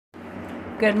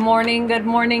Good morning, good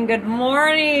morning, good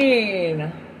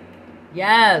morning.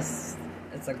 Yes,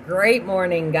 it's a great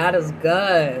morning. God is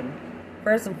good.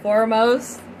 First and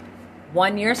foremost,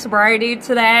 1 year sobriety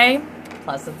today.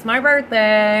 Plus, it's my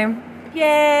birthday.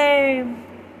 Yay!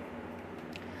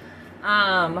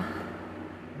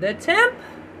 The temp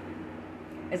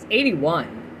is 81.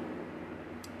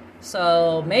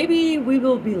 So maybe we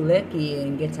will be lucky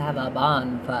and get to have a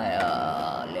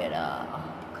bonfire later.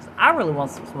 Because I really want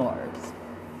some s'mores.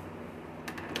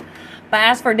 But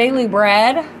as for daily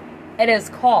bread, it is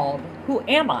called Who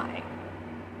Am I?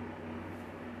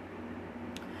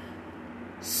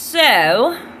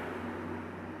 So,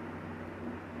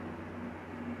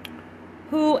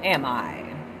 who am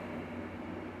I?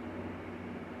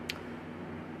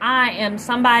 I am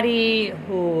somebody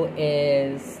who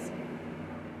is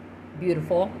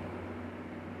beautiful,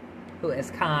 who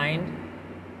is kind,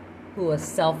 who is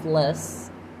selfless,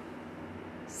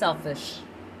 selfishless.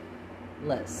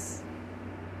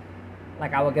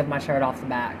 Like I would give my shirt off the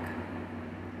back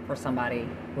for somebody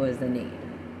who is in need.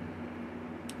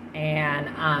 And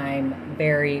I'm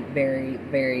very, very,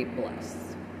 very blessed.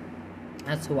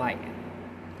 That's who I am.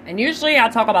 And usually I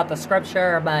talk about the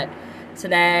scripture, but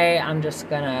today I'm just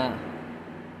gonna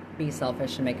be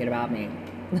selfish and make it about me.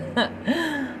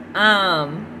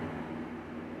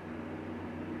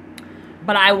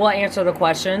 But I will answer the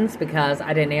questions because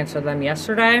I didn't answer them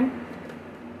yesterday.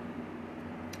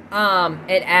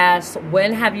 It asks,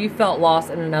 when have you felt lost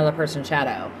in another person's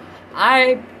shadow?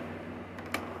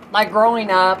 Like growing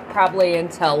up, probably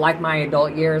until like my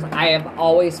adult years, I have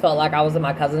always felt like I was in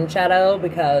my cousin's shadow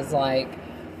because like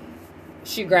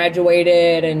she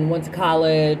graduated and went to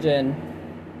college and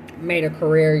made a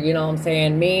career, you know what I'm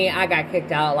saying? Me, I got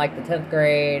kicked out like the 10th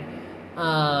grade.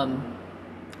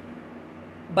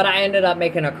 But I ended up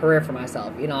making a career for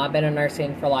myself. You know, I've been in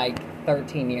nursing for like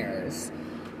 13 years.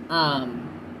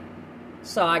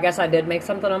 So I guess I did make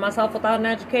something of myself without an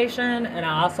education. And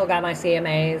I also got my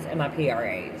CMAs and my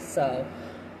PRAs. So,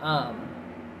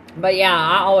 but yeah,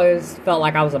 I always felt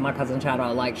like I was in my cousin's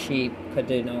shadow, like she could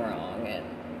do no wrong. And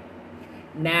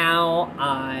now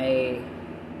I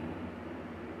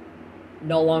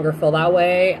no longer feel that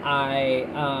way.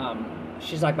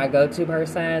 She's like my go-to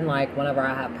person. Like whenever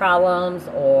I have problems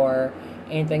or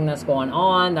anything that's going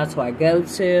on, that's who I go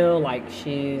to. Like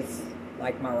she's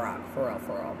like my rock, for real,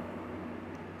 for real.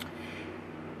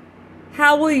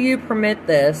 How will you permit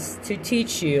this to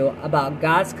teach you about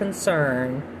God's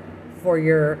concern for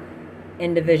your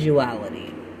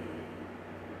individuality?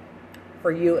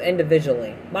 For you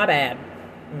individually. My bad.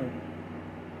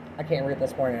 I can't read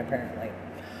this morning apparently.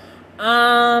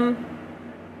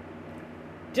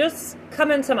 Just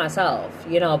coming to myself,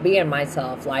 you know, being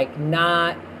myself, like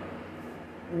not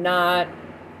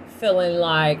feeling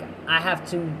like I have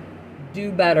to do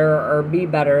better or be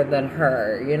better than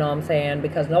her, you know what I'm saying?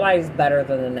 Because nobody's better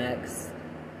than the next.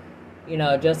 You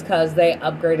know, just because they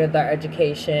upgraded their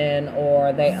education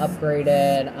or they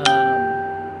upgraded,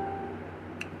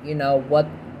 you know,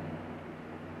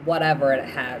 whatever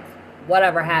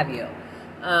have you.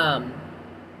 I'm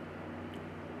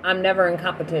never in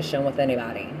competition with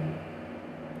anybody.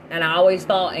 And I always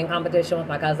felt in competition with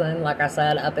my cousin, like I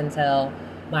said, up until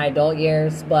my adult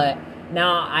years. But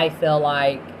now I feel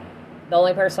like the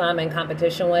only person I'm in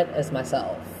competition with is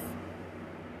myself.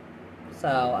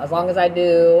 So as long as I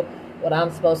do what I'm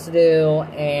supposed to do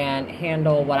and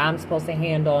handle what I'm supposed to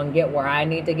handle and get where I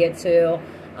need to get to,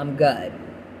 I'm good.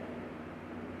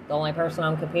 The only person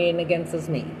I'm competing against is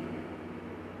me.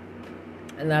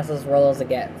 And that's as real as it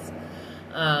gets.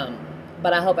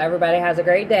 But I hope everybody has a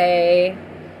great day.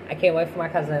 I can't wait for my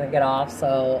cousin to get off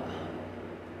so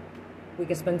we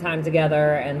can spend time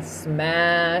together and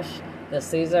smash the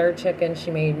Caesar chicken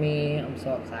she made me. I'm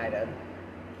so excited.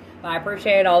 But I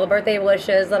appreciate all the birthday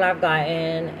wishes that I've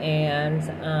gotten, and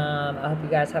I hope you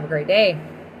guys have a great day.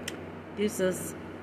 Deuces.